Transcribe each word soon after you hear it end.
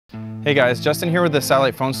Hey guys, Justin here with the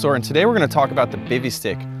Satellite Phone Store, and today we're going to talk about the Bivy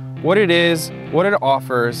Stick, what it is, what it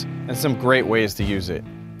offers, and some great ways to use it.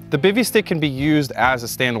 The Bivy Stick can be used as a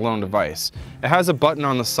standalone device. It has a button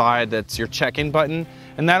on the side that's your check-in button,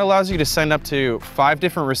 and that allows you to send up to 5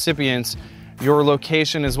 different recipients your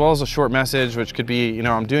location as well as a short message, which could be,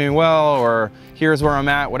 I'm doing well, or here's where I'm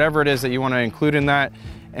at, whatever it is that you want to include in that.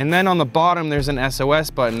 And then on the bottom, there's an SOS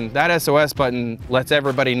button. That SOS button lets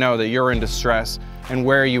everybody know that you're in distress and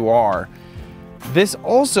where you are. This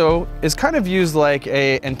also is kind of used like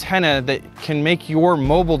an antenna that can make your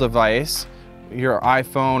mobile device, your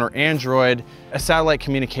iPhone or Android, a satellite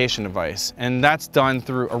communication device. And that's done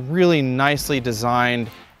through a really nicely designed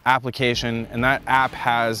application. And that app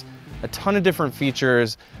has a ton of different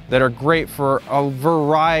features that are great for a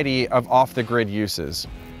variety of off-the-grid uses.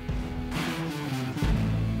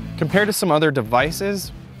 Compared to some other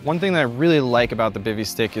devices, one thing that I really like about the Bivy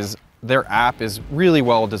Stick is their app is really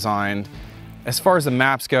well designed. As far as the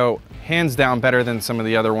maps go, hands down better than some of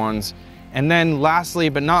the other ones. And then lastly,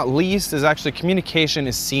 but not least, is actually communication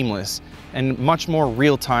is seamless and much more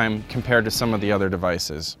real-time compared to some of the other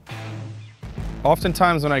devices.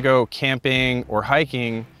 Oftentimes when I go camping or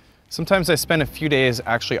hiking, sometimes I spend a few days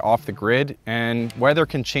actually off the grid, and weather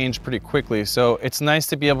can change pretty quickly. So it's nice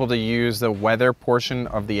to be able to use the weather portion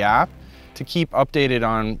of the app to keep updated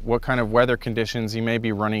on what kind of weather conditions you may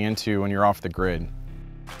be running into when you're off the grid.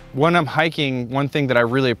 When I'm hiking, one thing that I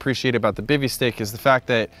really appreciate about the Bivy Stick is the fact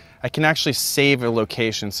that I can actually save a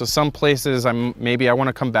location. So some places maybe I want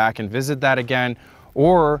to come back and visit that again,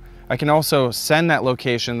 or I can also send that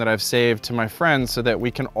location that I've saved to my friends so that we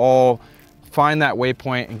can all find that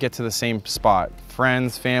waypoint and get to the same spot.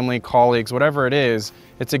 Friends, family, colleagues, whatever it is,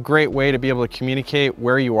 it's a great way to be able to communicate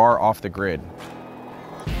where you are off the grid.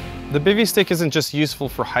 The Bivy Stick isn't just useful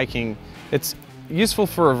for hiking, it's useful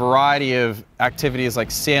for a variety of activities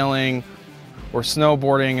like sailing or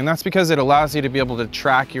snowboarding, and that's because it allows you to be able to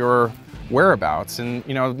track your whereabouts. And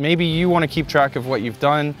maybe you want to keep track of what you've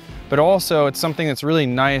done, but also it's something that's really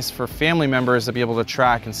nice for family members to be able to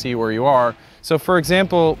track and see where you are. So for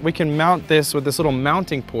example, we can mount this with this little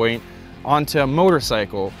mounting point onto a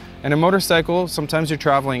motorcycle. And a motorcycle, sometimes you're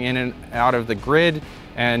traveling in and out of the grid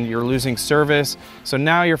and you're losing service. So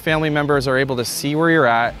now your family members are able to see where you're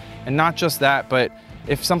at. And not just that, but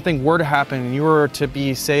if something were to happen and you were to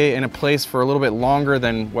be, say, in a place for a little bit longer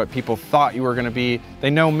than what people thought you were gonna be,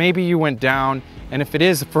 they know maybe you went down, and if it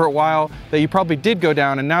is for a while, that you probably did go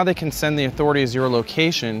down, and now they can send the authorities your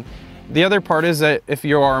location. The other part is that if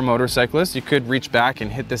you are a motorcyclist, you could reach back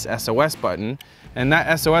and hit this SOS button. And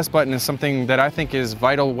that SOS button is something that I think is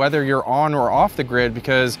vital whether you're on or off the grid,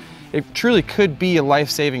 because it truly could be a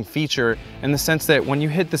life-saving feature in the sense that when you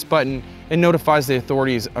hit this button, it notifies the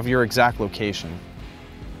authorities of your exact location.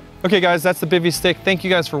 Okay guys, that's the Bivy Stick. Thank you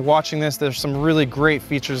guys for watching this. There's some really great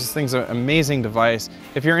features. This thing's an amazing device.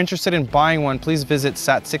 If you're interested in buying one, please visit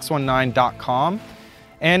sat619.com.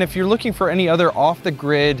 And if you're looking for any other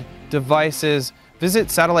off-the-grid devices, visit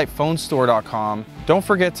satellitephonestore.com. Don't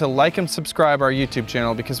forget to like and subscribe our YouTube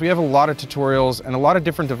channel, because we have a lot of tutorials and a lot of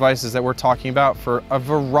different devices that we're talking about for a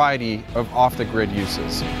variety of off-the-grid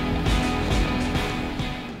uses.